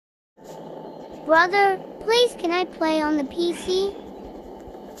Brother, please can I play on the PC?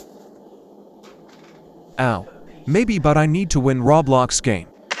 Ow. Maybe, but I need to win Roblox game.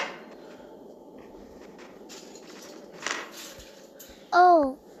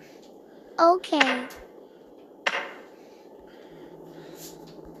 Oh. Okay.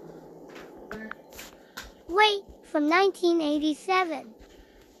 Wait, from 1987.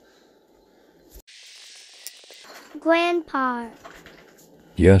 Grandpa.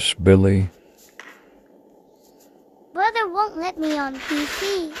 Yes, Billy? Brother won't let me on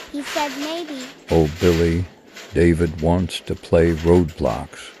PC. He said maybe. Oh, Billy, David wants to play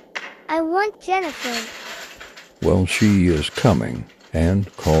Roadblocks. I want Jennifer. Well, she is coming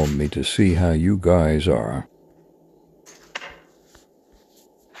and called me to see how you guys are.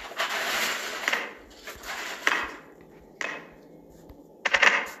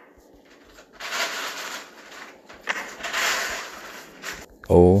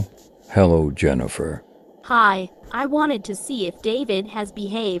 Oh, hello, Jennifer. Hi, I wanted to see if David has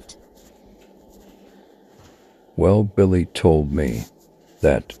behaved. Well, Billy told me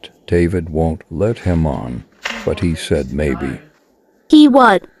that David won't let him on, but he said maybe. He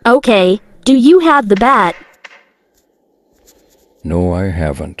what? Okay, do you have the bat? No, I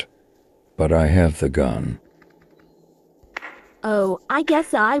haven't, but I have the gun. Oh, I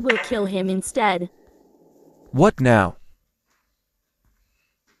guess I will kill him instead. What now?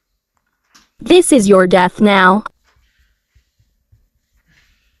 This is your death now.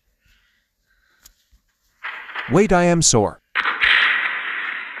 Wait, I am sore.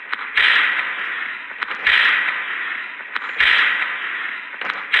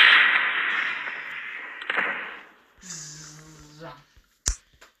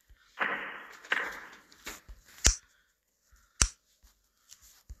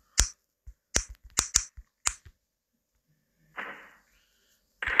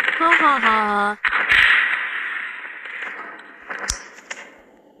 Ha ha ha.